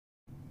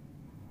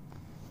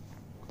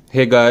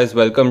Hey guys,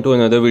 welcome to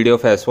another video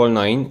of Asphalt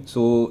 9.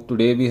 So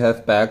today we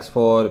have packs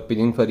for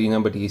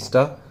Pininfarina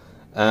Battista,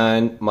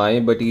 and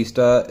my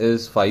Battista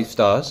is 5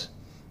 stars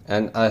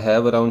and I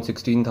have around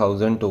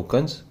 16,000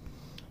 tokens.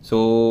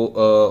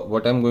 So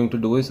what I'm going to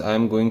do is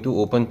I'm going to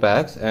open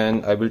packs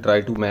and I will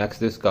try to max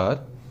this car.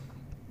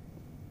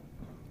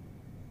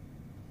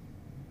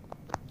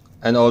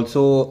 And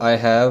also I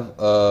have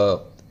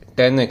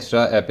 10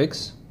 extra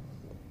epics.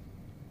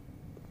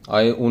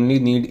 I only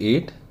need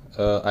 8.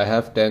 I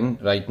have 10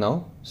 right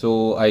now,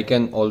 so I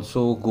can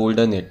also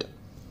golden it.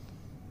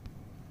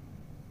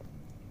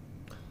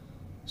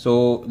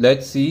 So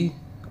let's see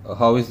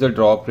how is the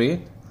drop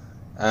rate.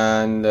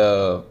 And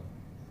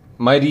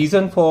my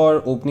reason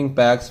for opening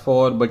packs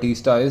for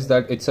Battista is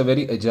that it's a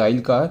very agile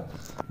car.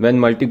 When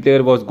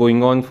multiplayer was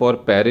going on for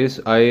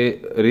Paris, I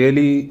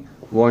really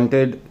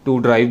wanted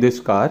to drive this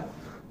car,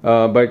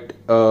 but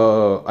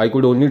I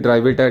could only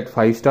drive it at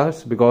 5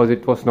 stars because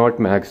it was not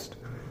maxed.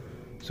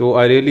 So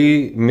I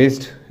really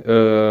missed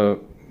to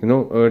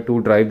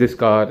drive this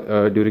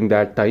car during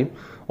that time.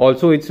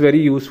 Also, it's very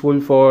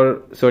useful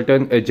for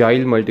certain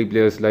agile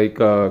multiplayers like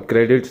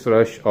Credits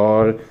Rush,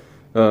 or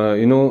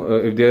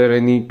if there are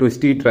any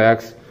twisty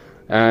tracks,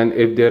 and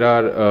if there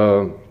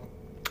are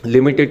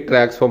limited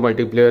tracks for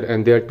multiplayer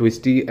and they are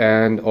twisty,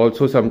 and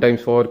also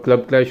sometimes for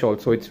Club Clash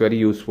also it's very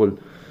useful.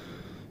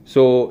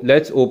 So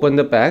let's open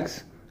the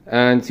packs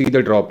and see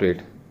the drop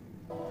rate.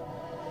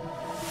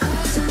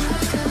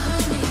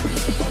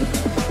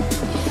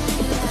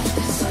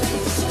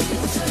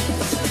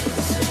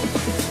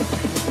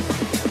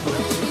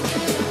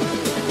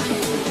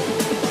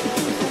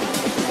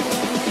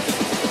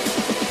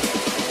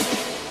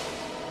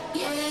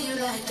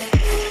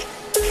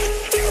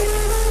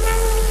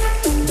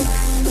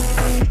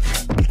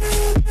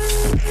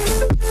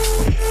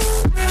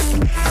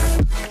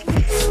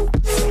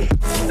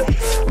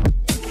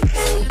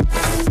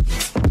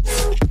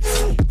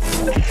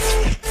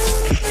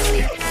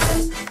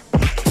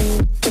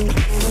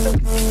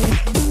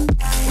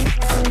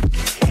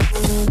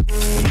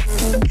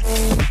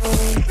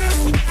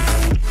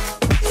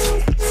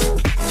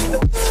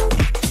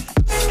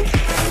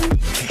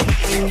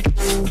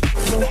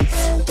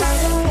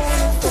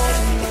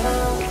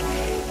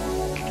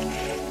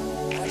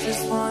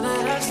 Just wanna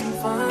have some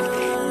fun.